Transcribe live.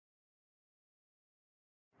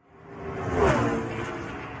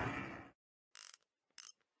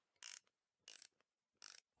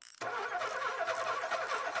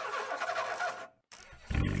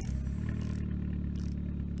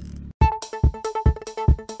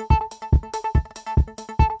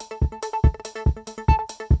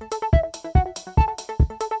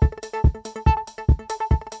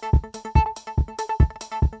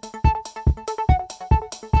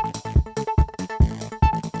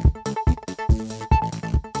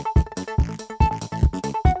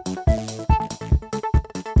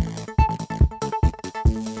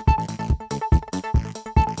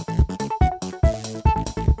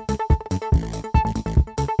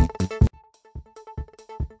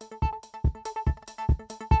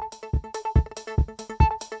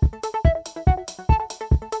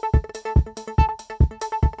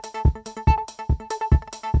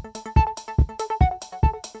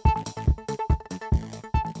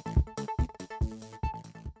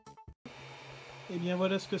Et bien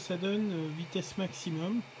voilà ce que ça donne, vitesse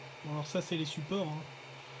maximum. Bon, alors ça c'est les supports, hein.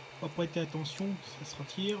 Faut prêter attention, ça se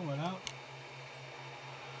retire, voilà.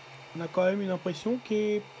 On a quand même une impression qui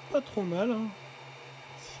est pas trop mal, hein,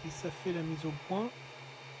 si ça fait la mise au point.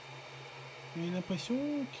 Il y a une impression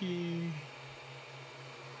qui est...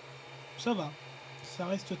 ça va. Ça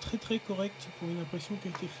reste très très correct pour une impression qui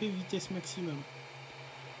a été faite vitesse maximum.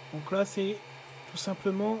 Donc là c'est tout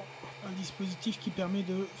simplement un dispositif qui permet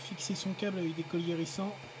de fixer son câble avec des colliers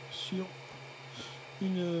hérissants sur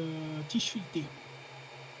une tige filetée.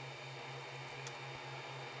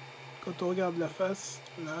 Quand on regarde la face,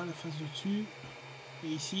 là, la face de dessus, et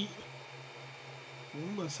ici,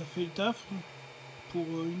 bon bah ça fait le taf. Pour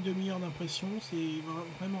une demi-heure d'impression, c'est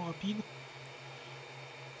vraiment rapide.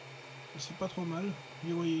 C'est pas trop mal. Et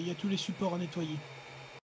vous voyez, il y a tous les supports à nettoyer.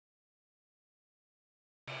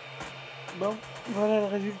 Bon, voilà le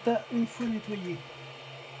résultat une fois nettoyé.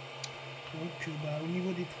 Donc au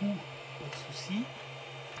niveau des trous, pas de souci.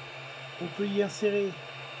 On peut y insérer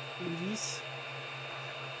une vis,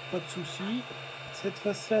 pas de souci. Cette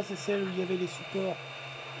face là c'est celle où il y avait les supports,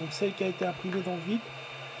 donc celle qui a été imprimée dans le vide.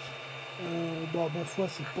 Bon, ma foi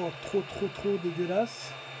c'est pas trop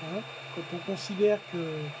dégueulasse, hein. Quand on considère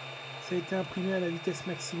que ça a été imprimé à la vitesse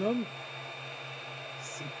maximum,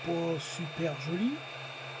 c'est pas super joli,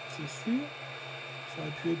 c'est sûr. Ça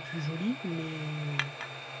aurait pu être plus joli, mais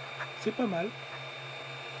c'est pas mal.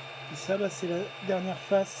 Et ça, bah, c'est la dernière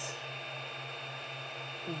face.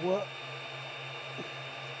 On voit,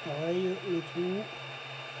 pareil, le trou.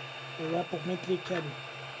 Et là, pour mettre les câbles.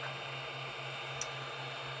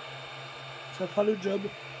 Ça fera le job.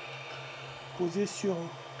 Posé sur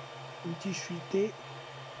une tige filetée.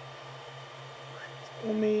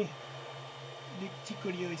 On met des petits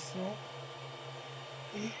colliers hérissants.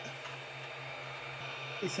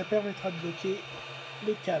 Et ça permettra de bloquer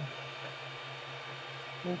les câbles.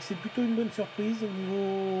 Donc c'est plutôt une bonne surprise au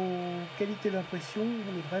niveau qualité d'impression.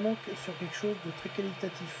 On est vraiment sur quelque chose de très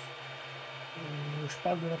qualitatif. Je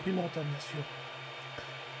parle de l'imprimante, hein, bien sûr.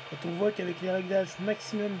 Quand on voit qu'avec les réglages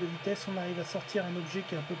maximum de vitesse, on arrive à sortir un objet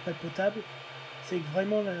qui est à peu près potable, c'est que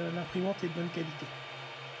vraiment l'imprimante est de bonne qualité.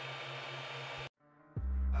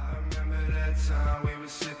 Time we were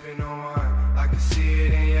sipping on wine, I could see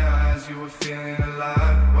it in your eyes, you were feeling alive.